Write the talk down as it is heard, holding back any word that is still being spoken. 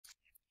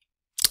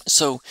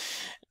So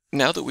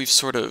now that we've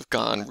sort of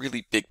gone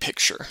really big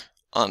picture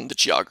on the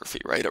geography,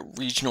 right, a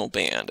regional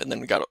band, and then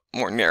we got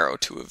more narrow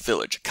to a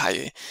village, a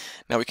calle,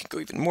 now we can go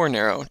even more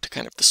narrow to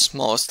kind of the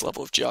smallest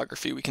level of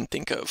geography we can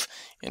think of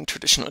in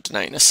traditional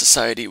Dena'ina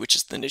society, which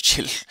is the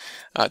nichil,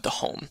 the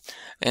home.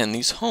 And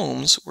these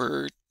homes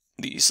were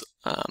these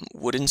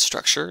wooden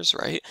structures,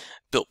 right,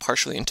 built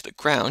partially into the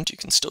ground. You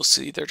can still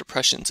see their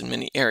depressions in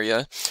many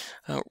areas,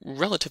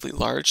 relatively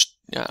large,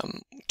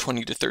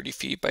 20 to 30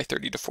 feet by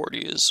 30 to 40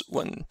 is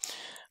one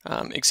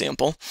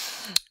example,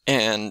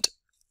 and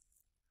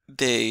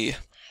they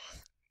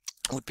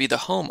would be the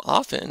home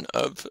often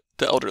of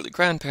the elderly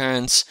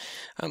grandparents,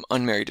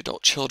 unmarried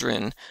adult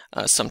children,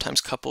 sometimes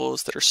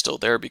couples that are still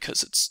there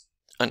because it's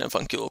an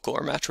avunculocal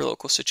or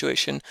matrilocal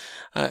situation,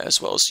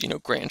 as well as,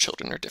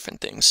 grandchildren or different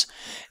things.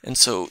 And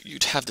so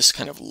you'd have this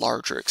kind of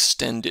larger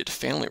extended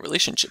family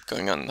relationship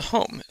going on in the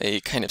home, a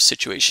kind of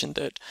situation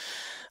that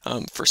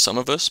for some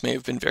of us may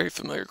have been very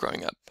familiar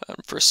growing up.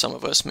 For some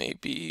of us may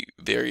be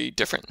very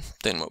different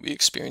than what we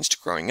experienced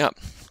growing up,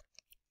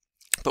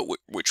 but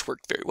which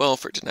worked very well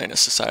for Dena'ina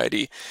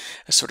society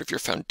as sort of your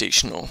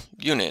foundational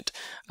unit.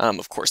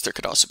 Of course, there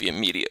could also be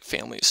immediate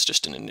families,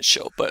 just an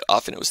initial, but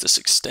often it was this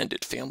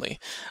extended family,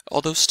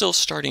 although still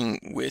starting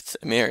with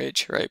a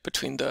marriage, right,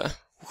 between the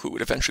who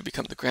would eventually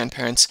become the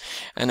grandparents,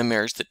 and a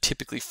marriage that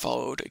typically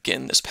followed,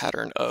 again, this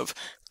pattern of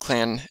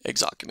clan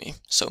exogamy,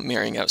 so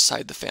marrying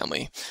outside the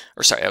family,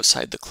 or sorry,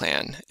 outside the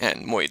clan,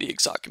 and moiety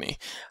exogamy,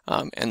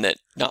 and that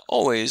not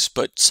always,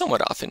 but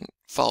somewhat often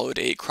followed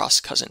a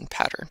cross-cousin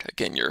pattern.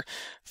 Again, your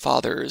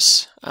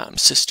father's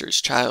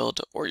sister's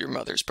child or your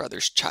mother's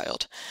brother's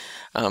child.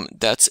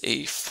 That's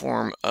a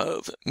form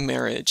of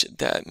marriage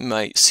that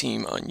might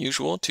seem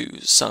unusual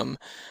to some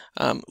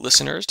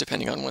listeners,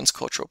 depending on one's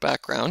cultural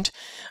background.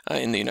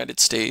 In the United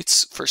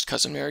States, first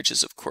cousin marriage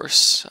is, of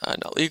course,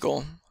 not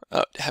legal.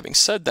 Having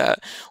said that,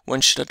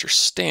 one should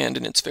understand,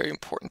 and it's very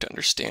important to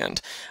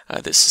understand,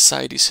 that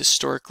societies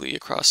historically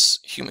across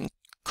human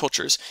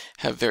cultures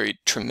have varied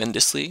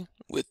tremendously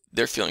with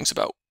their feelings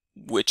about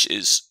which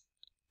is,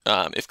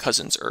 if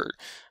cousins are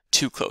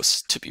too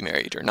close to be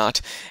married or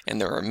not.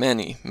 And there are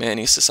many,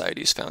 many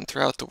societies found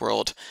throughout the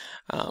world,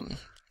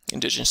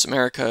 indigenous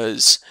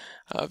Americas,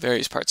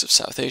 various parts of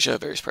South Asia,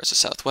 various parts of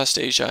Southwest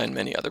Asia, and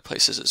many other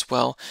places as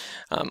well,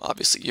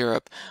 obviously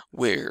Europe,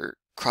 where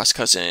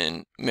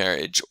cross-cousin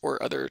marriage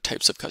or other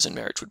types of cousin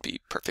marriage would be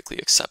perfectly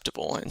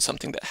acceptable and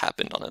something that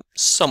happened on a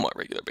somewhat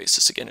regular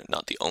basis. Again,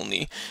 not the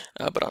only,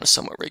 but on a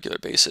somewhat regular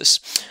basis.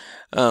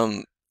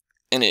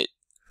 And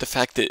the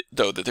fact that,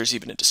 though, that there's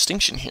even a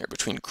distinction here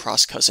between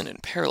cross-cousin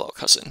and parallel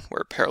cousin,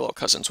 where parallel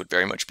cousins would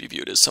very much be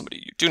viewed as somebody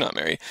you do not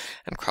marry,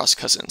 and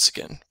cross-cousins,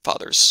 again,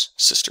 father's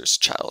sister's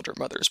child or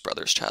mother's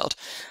brother's child,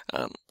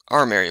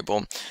 are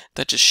marryable,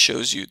 that just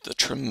shows you the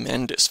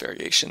tremendous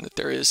variation that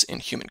there is in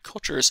human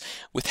cultures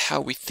with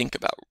how we think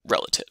about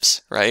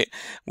relatives, right?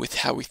 With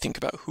how we think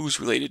about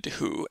who's related to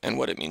who and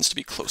what it means to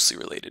be closely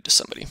related to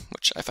somebody,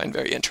 which I find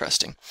very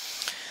interesting.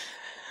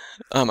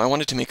 I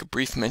wanted to make a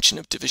brief mention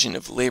of division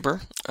of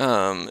labor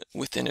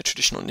within a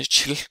traditional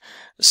nichil.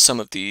 Some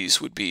of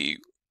these would be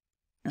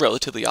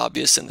relatively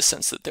obvious in the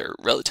sense that they're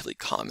relatively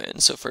common.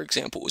 So, for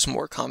example, it was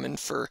more common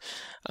for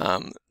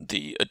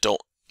the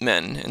adult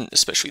men, and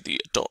especially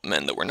the adult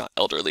men that were not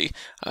elderly,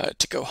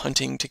 to go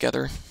hunting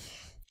together.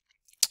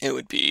 It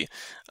would be,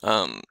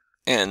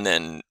 and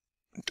then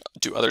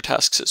do other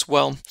tasks as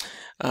well.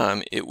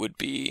 It would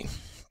be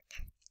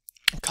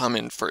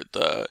common for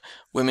the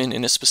women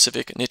in a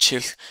specific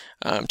nichil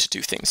to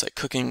do things like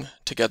cooking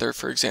together,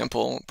 for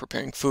example,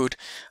 preparing food.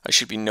 It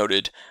should be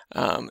noted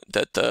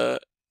that the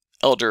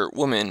elder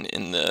woman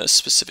in the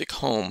specific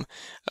home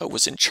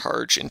was in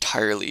charge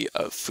entirely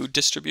of food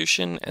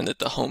distribution, and that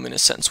the home in a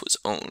sense was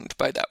owned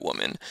by that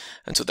woman.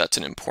 And so that's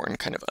an important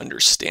kind of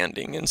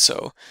understanding. And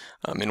so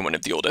in one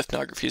of the old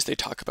ethnographies, they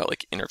talk about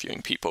like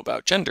interviewing people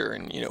about gender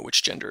and,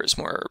 which gender is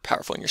more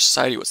powerful in your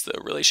society, what's the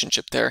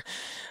relationship there.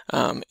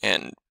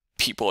 And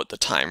people at the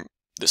time,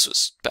 this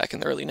was back in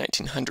the early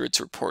 1900s,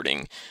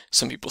 reporting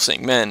some people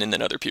saying men and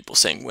then other people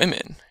saying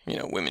women.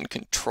 Women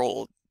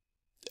control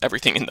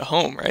everything in the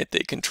home, right? They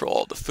control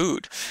all the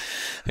food.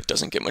 It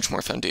doesn't get much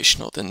more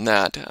foundational than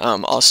that.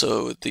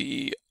 Also,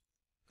 the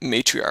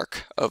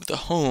matriarch of the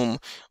home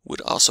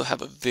would also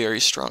have a very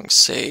strong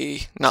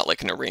say, not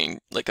like how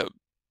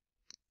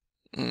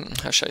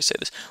should I say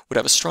this? Would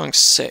have a strong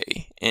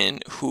say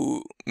in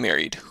who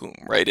married whom,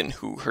 right? And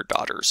who her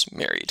daughters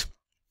married.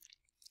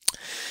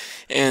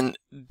 And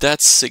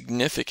that's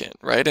significant,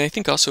 right? And I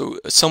think also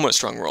a somewhat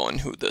strong role in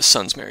who the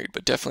sons married,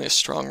 but definitely a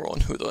strong role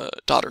in who the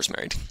daughters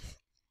married.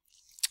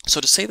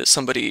 So to say that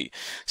the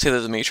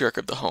matriarch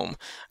of the home,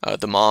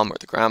 the mom or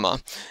the grandma,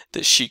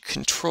 that she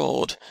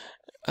controlled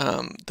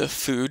the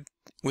food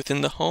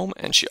within the home,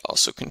 and she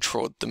also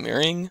controlled the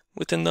marrying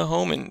within the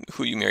home and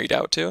who you married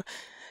out to,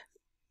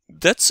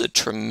 that's a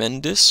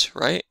tremendous,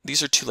 right?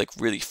 These are two like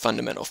really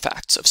fundamental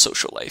facts of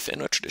social life in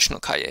a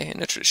traditional calle,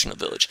 in a traditional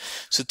village.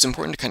 So it's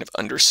important to kind of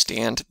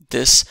understand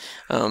this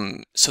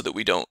so that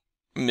we don't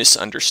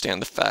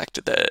misunderstand the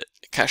fact that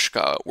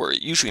Kashka were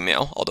usually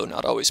male, although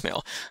not always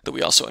male, that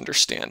we also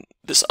understand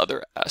this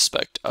other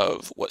aspect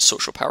of what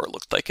social power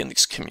looked like in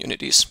these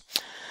communities.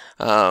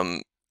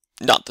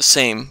 Not the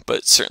same,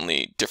 but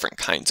certainly different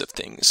kinds of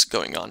things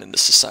going on in the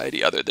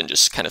society other than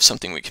just kind of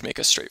something we can make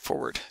a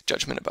straightforward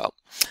judgment about.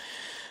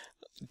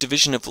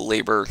 Division of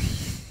labor,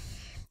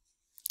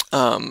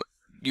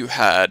 you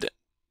had,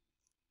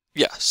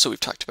 yeah, so we've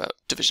talked about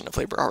division of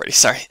labor already,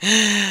 sorry.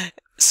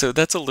 So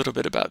that's a little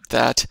bit about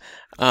that.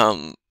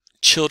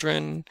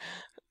 Children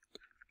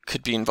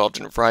could be involved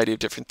in a variety of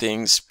different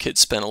things. Kids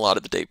spend a lot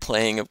of the day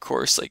playing, of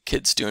course, like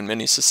kids do in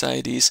many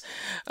societies.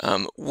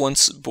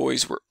 Once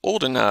boys were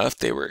old enough,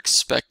 they were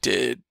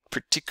expected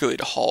particularly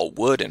to haul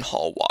wood and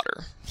haul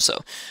water. So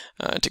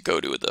to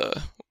go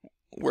to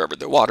wherever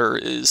the water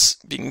is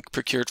being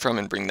procured from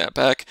and bring that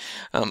back,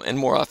 and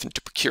more often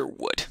to procure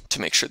wood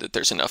to make sure that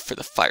there's enough for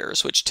the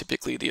fires, which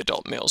typically the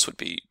adult males would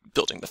be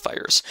building the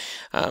fires,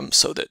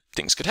 so that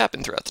things could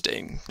happen throughout the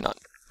day, not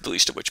the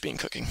least of which being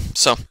cooking.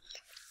 So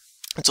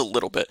it's a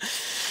little bit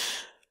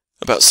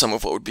about some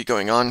of what would be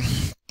going on.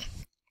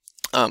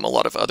 A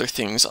lot of other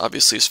things,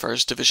 obviously, as far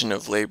as division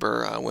of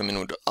labor, women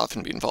would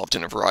often be involved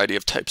in a variety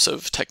of types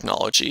of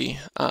technology,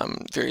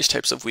 various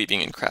types of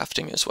weaving and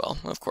crafting as well,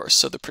 of course,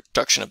 so the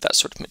production of that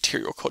sort of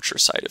material culture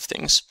side of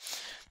things.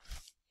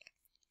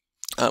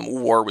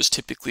 War was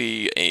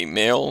typically a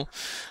male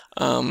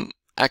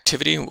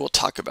activity. We'll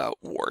talk about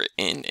war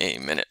in a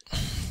minute.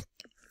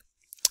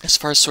 As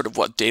far as sort of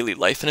what daily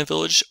life in a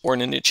village or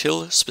in a niche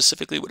hill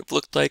specifically would have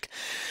looked like,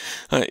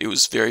 it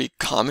was very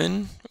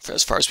common,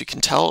 as far as we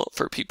can tell,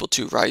 for people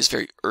to rise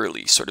very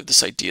early, sort of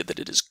this idea that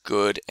it is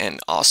good and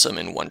awesome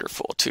and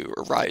wonderful to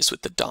arise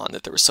with the dawn,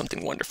 that there was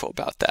something wonderful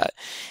about that.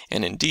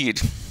 And indeed,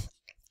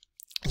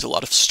 there's a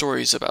lot of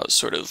stories about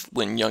sort of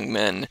when young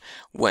men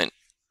went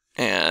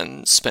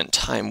and spent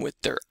time with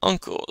their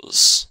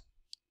uncles.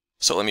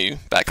 So let me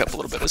back up a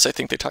little bit, as I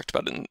think they talked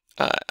about in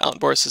Alan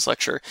Boris's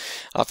lecture.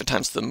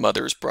 Oftentimes the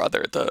mother's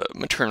brother, the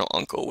maternal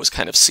uncle, was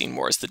kind of seen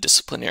more as the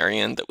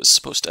disciplinarian that was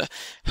supposed to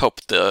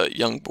help the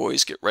young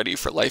boys get ready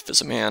for life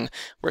as a man,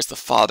 whereas the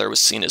father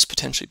was seen as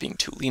potentially being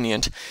too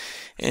lenient.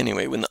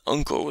 Anyway, when the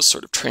uncle was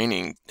sort of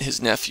training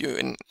his nephew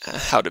in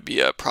how to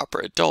be a proper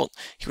adult,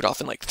 he would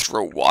often like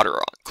throw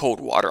cold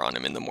water on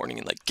him in the morning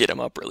and like get him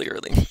up really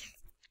early.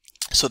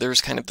 So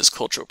there's kind of this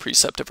cultural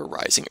precept of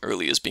arising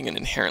early as being an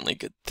inherently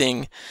good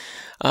thing.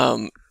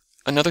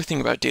 Another thing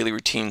about daily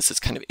routines that's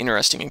kind of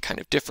interesting and kind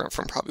of different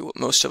from probably what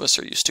most of us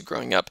are used to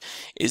growing up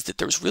is that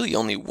there was really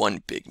only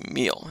one big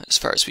meal, as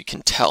far as we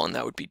can tell, and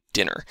that would be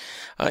dinner.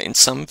 In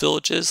some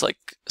villages,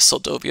 like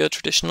Soldovia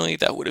traditionally,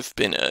 that would have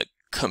been a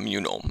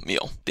communal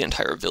meal, the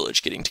entire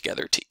village getting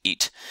together to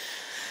eat.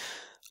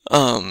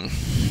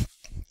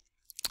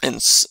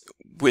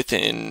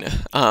 Within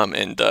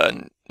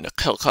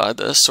Nakelka,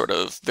 the sort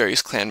of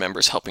various clan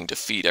members helping to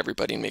feed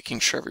everybody and making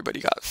sure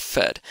everybody got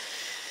fed.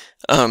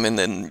 And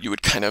then you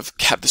would kind of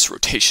have this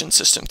rotation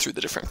system through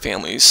the different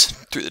families,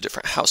 through the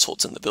different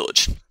households in the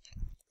village.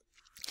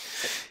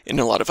 In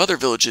a lot of other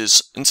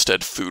villages,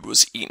 instead, food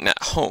was eaten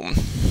at home.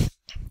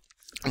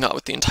 Not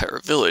with the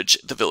entire village.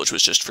 The village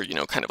was just for,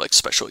 kind of like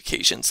special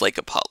occasions, like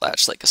a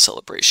potlatch, like a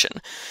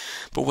celebration.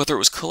 But whether it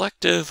was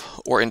collective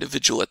or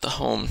individual at the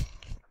home,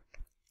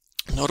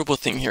 a notable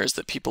thing here is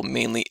that people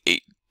mainly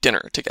ate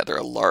dinner together,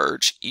 a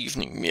large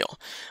evening meal.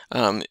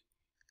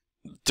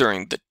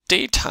 During the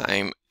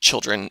daytime,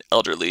 children,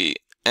 elderly,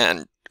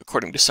 and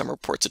according to some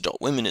reports, adult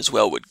women as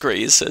well would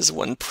graze, as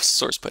one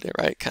source put it,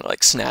 right? Kind of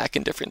like snack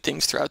and different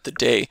things throughout the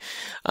day.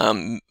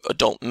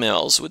 Adult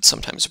males would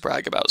sometimes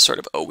brag about sort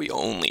of, oh, we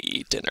only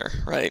eat dinner,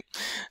 right?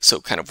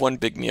 So kind of one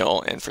big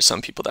meal, and for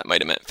some people that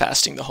might have meant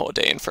fasting the whole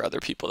day, and for other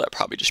people that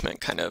probably just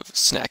meant kind of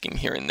snacking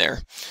here and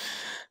there.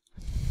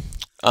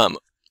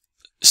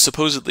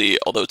 Supposedly,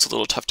 although it's a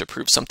little tough to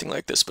prove something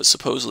like this, but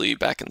supposedly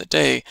back in the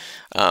day,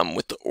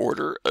 with the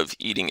order of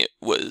eating it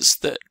was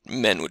that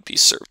men would be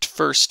served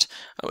first,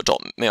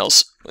 adult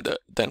males,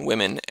 then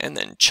women, and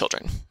then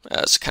children,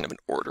 as kind of an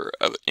order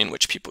in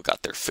which people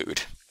got their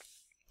food.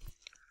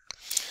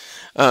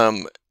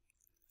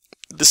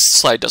 This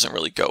slide doesn't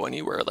really go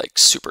anywhere like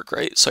super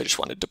great, so I just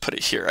wanted to put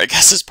it here, I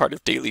guess, as part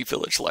of daily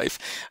village life,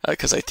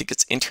 because I think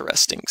it's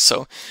interesting.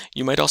 So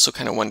you might also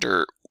kind of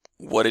wonder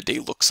what a day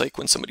looks like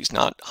when somebody's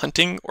not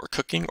hunting or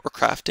cooking or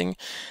crafting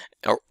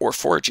or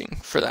foraging,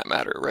 for that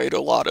matter, right?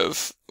 A lot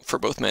of, for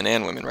both men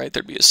and women, right,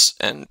 there'd be,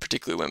 and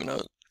particularly women,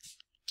 a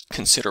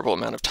considerable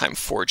amount of time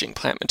foraging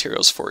plant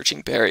materials,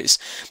 foraging berries.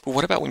 But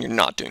what about when you're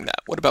not doing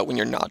that? What about when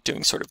you're not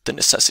doing sort of the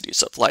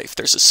necessities of life?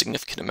 There's a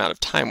significant amount of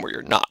time where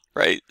you're not,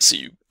 right? So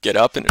you get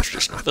up in a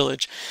traditional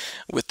village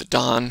with the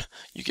dawn,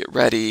 you get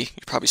ready,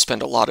 you probably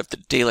spend a lot of the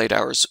daylight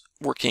hours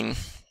working,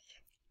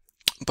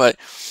 but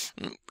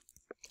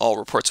all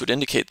reports would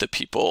indicate that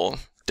people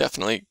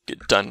definitely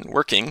get done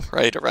working,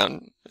 right,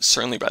 around,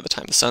 certainly by the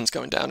time the sun's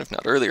going down, if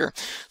not earlier.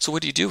 So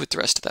what do you do with the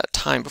rest of that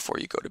time before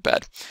you go to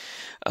bed?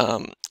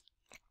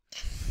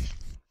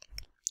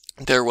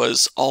 there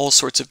was all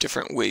sorts of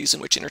different ways in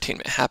which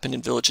entertainment happened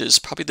in villages,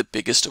 probably the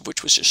biggest of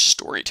which was just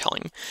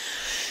storytelling.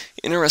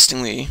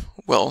 Interestingly,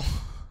 well,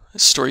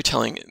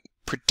 storytelling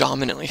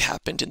predominantly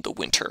happened in the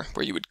winter,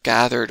 where you would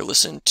gather to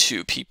listen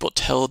to people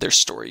tell their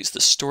stories, the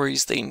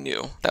stories they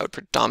knew. That would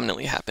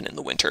predominantly happen in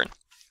the winter.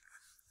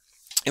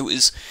 It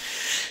was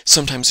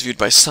sometimes viewed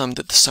by some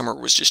that the summer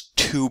was just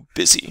too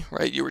busy,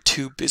 right? You were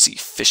too busy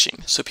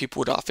fishing. So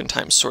people would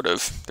oftentimes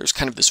there's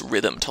kind of this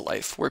rhythm to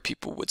life where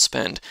people would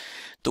spend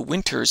the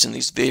winters in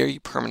these very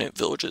permanent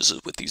villages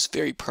with these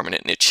very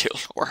permanent niche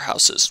or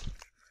houses.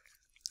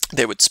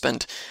 They would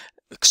spend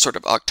sort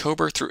of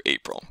October through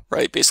April,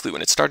 right? Basically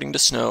when it's starting to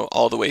snow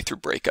all the way through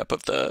breakup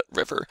of the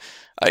river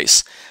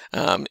ice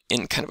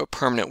in kind of a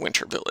permanent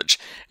winter village.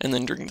 And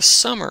then during the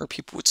summer,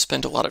 people would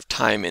spend a lot of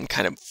time in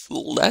kind of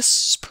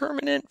less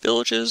permanent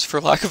villages,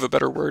 for lack of a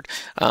better word,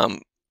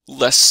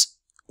 less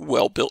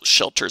well-built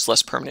shelters,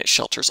 less permanent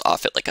shelters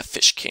off at like a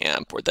fish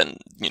camp, or then,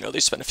 they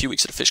spend a few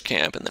weeks at a fish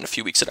camp and then a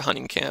few weeks at a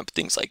hunting camp,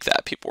 things like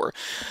that. People were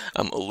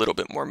a little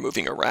bit more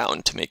moving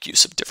around to make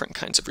use of different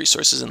kinds of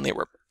resources, and they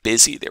were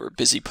busy. They were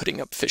busy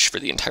putting up fish for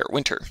the entire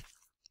winter.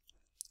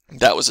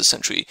 That was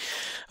essentially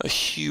a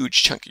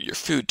huge chunk of your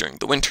food during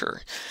the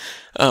winter,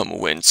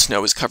 when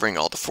snow is covering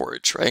all the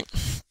forage, right?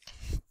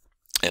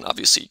 And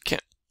obviously you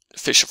can't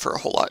fish for a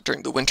whole lot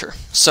during the winter.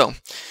 So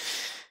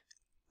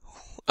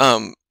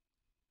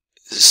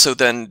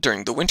then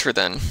during the winter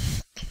then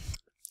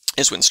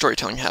is when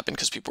storytelling happened,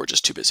 because people were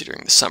just too busy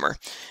during the summer.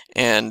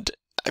 And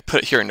I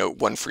put here a note,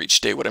 one for each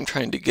day. What I'm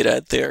trying to get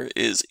at there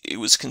is it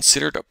was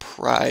considered a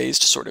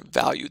prized, sort of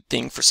valued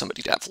thing for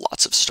somebody to have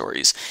lots of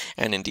stories.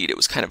 And indeed, it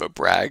was kind of a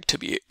brag to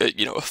be,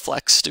 a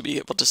flex to be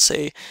able to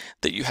say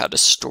that you had a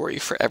story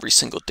for every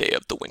single day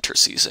of the winter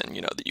season,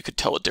 that you could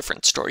tell a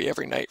different story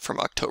every night from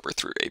October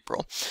through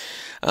April.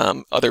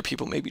 Other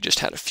people maybe just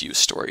had a few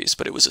stories,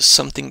 but it was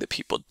something that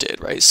people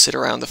did, right? Sit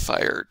around the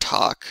fire,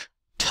 talk,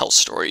 tell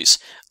stories,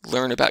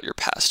 learn about your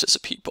past as a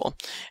people.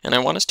 And I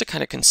want us to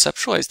kind of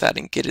conceptualize that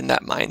and get in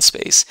that mind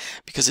space,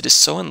 because it is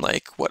so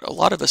unlike what a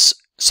lot of us,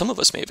 some of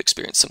us may have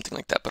experienced something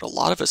like that, but a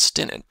lot of us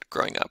didn't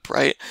growing up,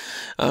 right?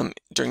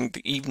 During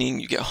the evening,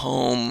 you get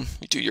home,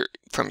 you do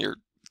from your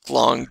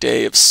long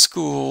day of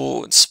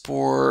school and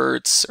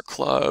sports or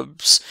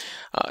clubs,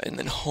 and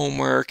then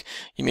homework.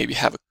 You maybe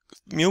have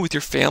a meal with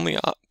your family,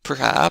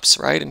 perhaps,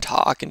 right, and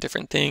talk and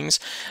different things,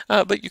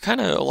 but you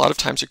kind of, a lot of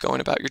times you're going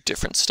about your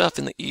different stuff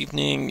in the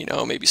evening.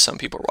 Maybe some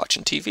people are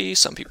watching TV,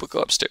 some people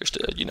go upstairs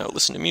to,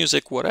 listen to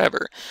music,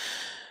 whatever.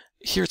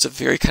 Here it's a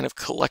very kind of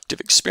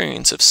collective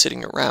experience of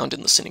sitting around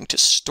and listening to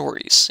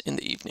stories in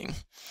the evening.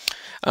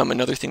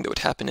 Another thing that would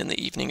happen in the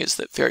evening is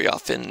that very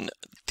often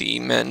the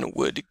men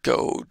would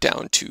go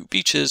down to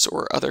beaches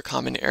or other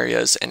common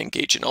areas and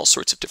engage in all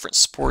sorts of different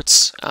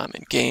sports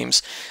and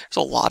games.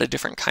 There's a lot of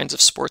different kinds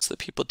of sports that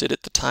people did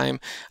at the time.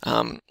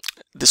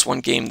 This one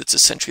game that's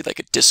essentially like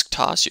a disc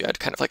toss. You had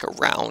kind of like a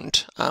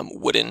round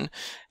wooden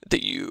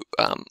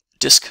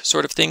disc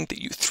sort of thing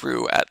that you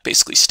threw at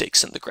basically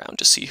stakes in the ground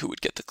to see who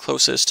would get the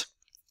closest.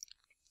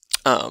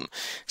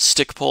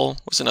 Stick pull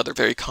was another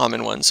very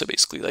common one. So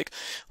basically, like,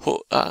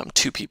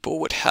 two people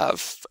would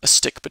have a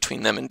stick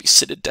between them and be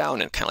seated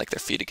down and kind of like their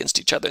feet against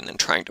each other, and then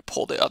trying to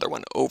pull the other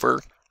one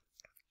over.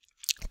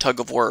 Tug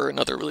of war,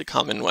 another really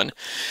common one.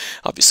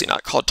 Obviously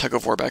not called tug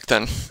of war back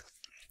then.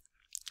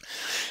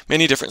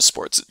 Many different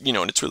sports,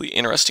 and it's really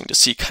interesting to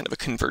see kind of a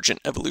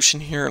convergent evolution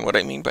here. And what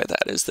I mean by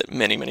that is that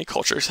many, many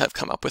cultures have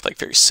come up with like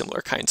very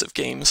similar kinds of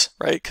games,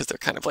 right? Because they're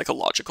kind of like a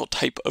logical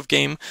type of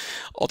game,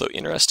 although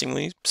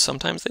interestingly,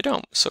 sometimes they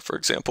don't. So for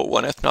example,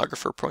 one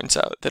ethnographer points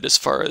out that as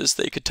far as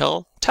they could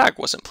tell, tag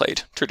wasn't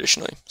played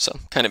traditionally. So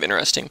kind of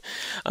interesting.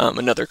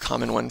 Another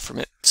common one from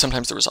it,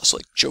 sometimes there was also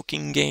like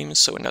joking games.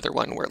 So another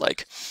one where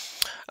like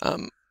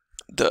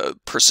the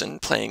person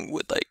playing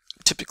would, like,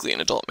 typically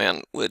an adult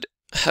man would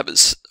have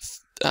his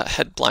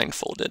head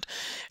blindfolded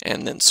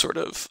and then sort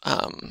of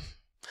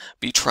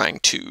be trying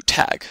to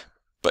tag,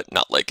 but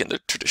not like in the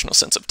traditional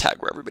sense of tag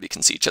where everybody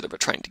can see each other, but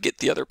trying to get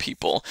the other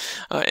people.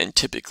 And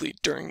typically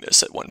during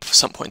this, at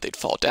some point they'd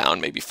fall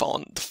down, maybe fall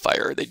in the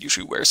fire. They'd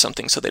usually wear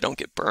something so they don't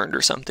get burned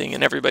or something,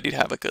 and everybody'd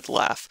have a good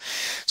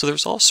laugh. So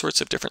there's all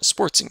sorts of different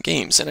sports and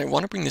games, and I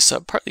want to bring this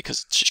up partly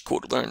because it's just cool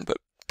to learn, but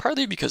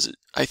partly because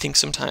I think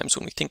sometimes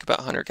when we think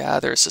about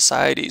hunter-gatherer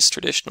societies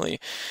traditionally,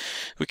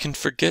 we can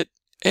forget,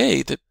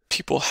 that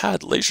people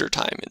had leisure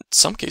time. In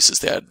some cases,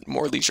 they had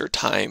more leisure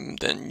time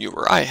than you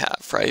or I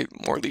have, right?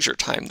 More leisure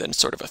time than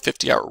sort of a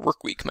 50-hour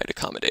work week might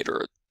accommodate, or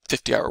a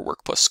 50-hour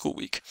work plus school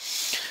week.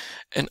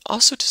 And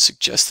also to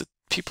suggest that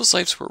people's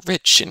lives were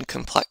rich and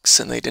complex,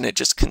 and they didn't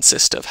just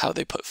consist of how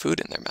they put food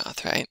in their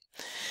mouth, right?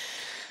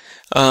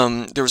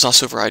 There was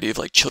also a variety of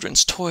like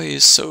children's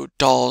toys, so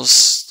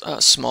dolls,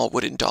 small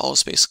wooden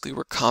dolls basically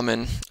were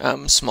common,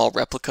 small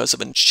replicas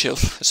of a chill,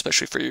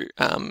 especially for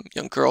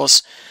young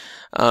girls.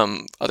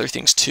 Other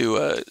things too,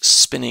 a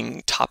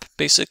spinning top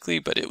basically,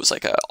 but it was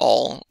like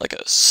like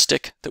a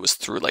stick that was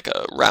through like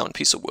a round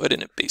piece of wood,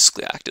 and it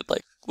basically acted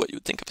like what you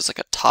would think of as like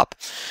a top.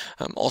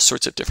 All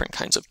sorts of different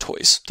kinds of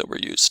toys that were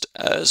used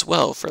as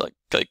well for like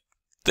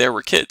there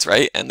were kids,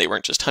 right? And they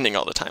weren't just hunting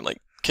all the time.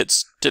 Like,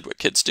 kids did what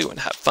kids do and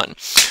have fun.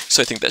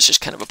 So I think that's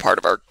just kind of a part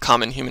of our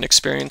common human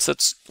experience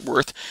that's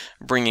worth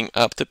bringing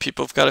up, that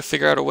people have got to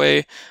figure out a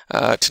way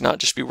to not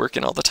just be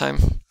working all the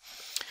time.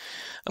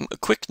 A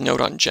quick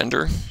note on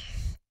gender.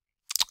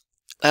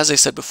 As I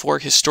said before,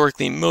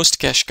 historically most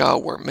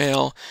Geshga were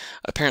male.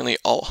 Apparently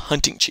all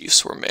hunting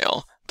chiefs were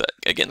male. But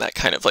again, that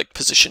kind of like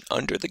position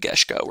under the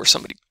Geshga where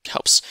somebody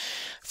helps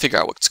figure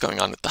out what's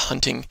going on with the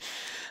hunting.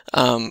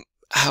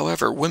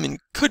 However, women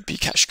could be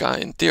Keshga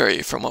in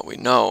theory from what we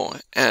know,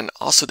 and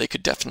also they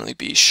could definitely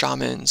be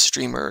shamans,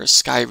 dreamers,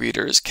 sky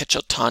readers,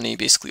 Kecheltani,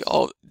 basically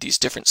all these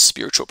different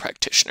spiritual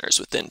practitioners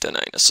within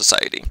Dena'ina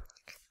society.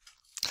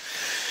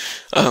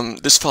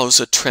 This follows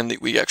a trend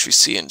that we actually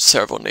see in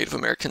several Native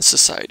American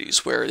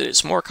societies, where it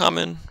is more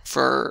common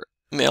for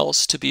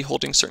males to be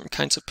holding certain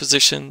kinds of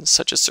positions,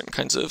 such as certain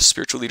kinds of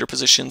spiritual leader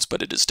positions,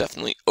 but it is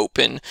definitely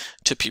open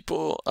to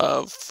people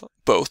of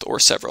both or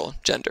several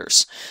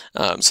genders.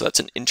 So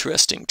that's an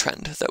interesting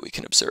trend that we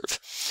can observe.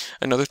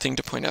 Another thing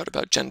to point out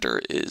about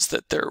gender is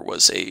that there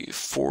was a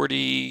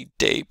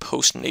 40-day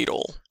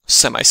postnatal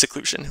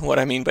semi-seclusion. What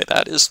I mean by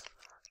that is,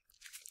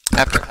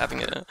 after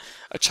having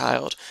a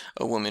child,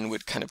 a woman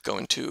would kind of go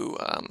into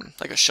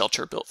like a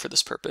shelter built for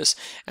this purpose,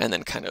 and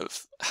then kind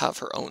of have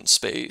her own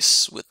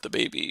space with the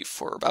baby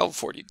for about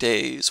 40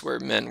 days, where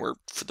men were,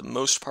 for the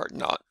most part,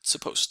 not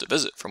supposed to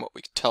visit, from what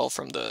we could tell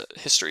from the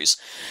histories.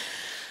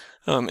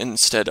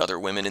 Instead, other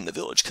women in the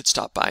village could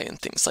stop by and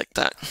things like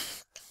that.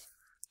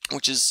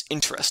 Which is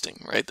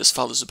interesting, right? This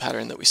follows a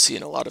pattern that we see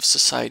in a lot of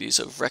societies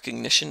of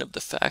recognition of the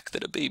fact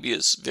that a baby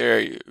is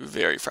very,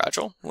 very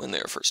fragile when they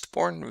are first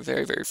born,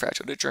 very, very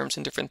fragile to germs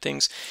and different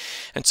things.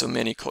 And so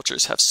many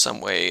cultures have some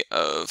way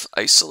of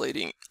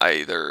isolating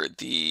either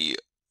the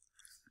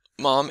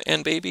mom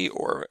and baby,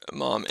 or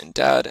mom and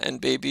dad and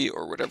baby,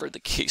 or whatever the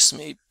case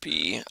may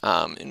be.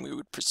 And we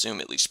would presume,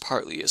 at least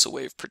partly, as a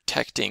way of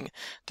protecting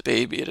the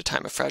baby at a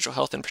time of fragile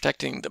health and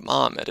protecting the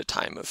mom at a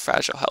time of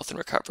fragile health and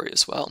recovery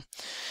as well.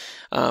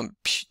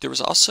 There was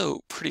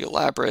also pretty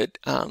elaborate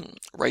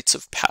rites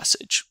of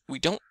passage. We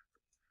don't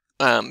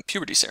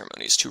puberty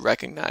ceremonies to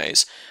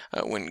recognize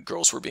when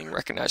girls were being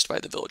recognized by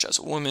the village as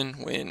a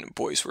woman, when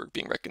boys were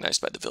being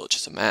recognized by the village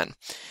as a man.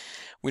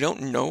 We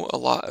don't know a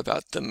lot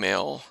about the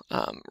male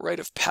rite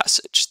of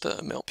passage.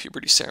 The male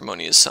puberty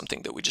ceremony is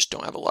something that we just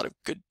don't have a lot of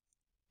good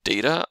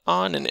data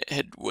on, and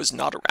it was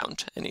not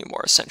around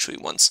anymore, essentially,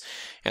 once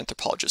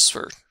anthropologists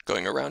were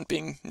going around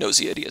being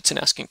nosy idiots and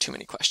asking too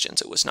many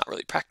questions. It was not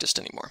really practiced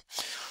anymore.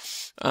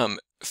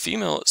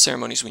 Female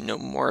ceremonies we know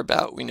more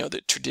about. We know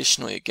that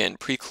traditionally, again,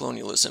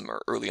 pre-colonialism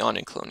or early on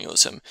in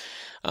colonialism,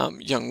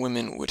 young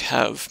women would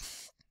have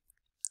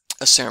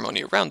a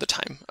ceremony around the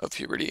time of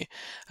puberty,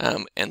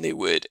 and they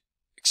would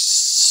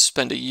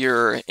spend a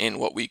year in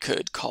what we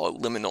could call a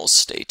liminal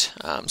state.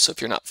 So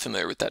if you're not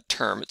familiar with that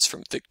term, it's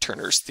from Vic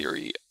Turner's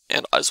theory,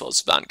 and as well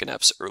as Van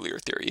Gennep's earlier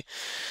theory.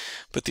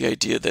 But the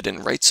idea that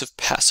in rites of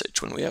passage,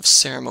 when we have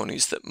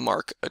ceremonies that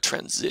mark a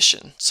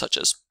transition, such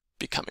as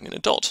becoming an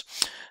adult,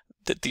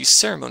 that these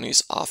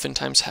ceremonies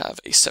oftentimes have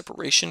a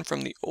separation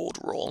from the old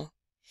role,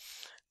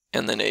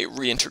 and then a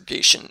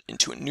reintegration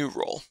into a new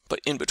role.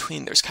 But in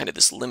between, there's kind of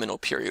this liminal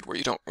period where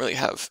you don't really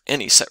have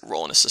any set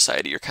role in a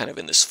society. You're kind of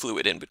in this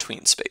fluid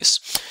in-between space.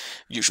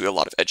 Usually a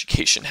lot of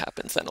education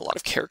happens, then a lot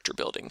of character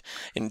building.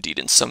 Indeed,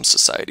 in some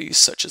societies,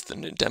 such as the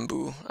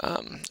Ndembu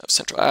of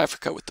Central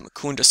Africa with the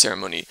Mukunda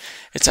ceremony,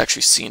 it's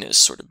actually seen as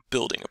sort of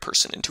building a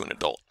person into an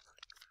adult.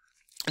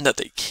 And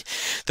that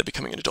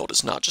becoming an adult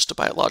is not just a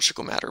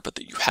biological matter, but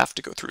that you have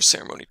to go through a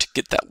ceremony to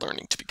get that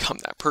learning to become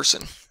that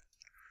person.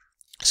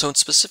 So in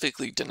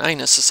specifically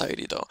Dena'ina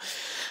society, though,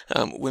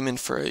 women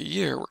for a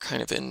year were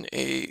kind of in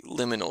a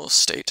liminal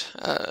state.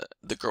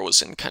 The girl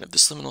was in kind of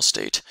this liminal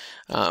state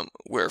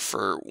where,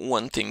 for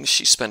one thing,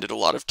 she spent a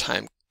lot of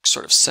time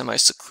sort of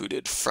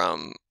semi-secluded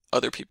from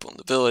other people in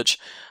the village.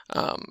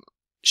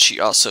 She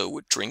also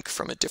would drink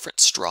from a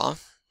different straw,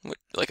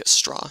 like a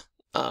straw,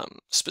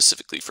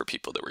 specifically for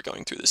people that were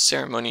going through this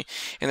ceremony.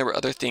 And there were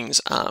other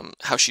things,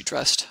 how she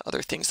dressed,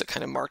 other things that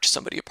kind of marked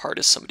somebody apart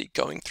as somebody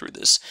going through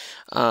this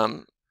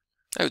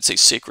I would say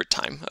sacred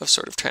time of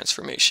sort of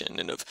transformation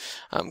and of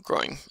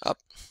growing up.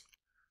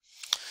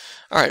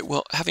 All right,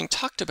 well, having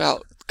talked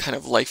about kind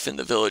of life in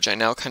the village, I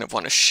now kind of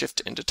want to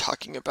shift into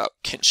talking about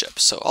kinship,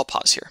 so I'll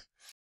pause here.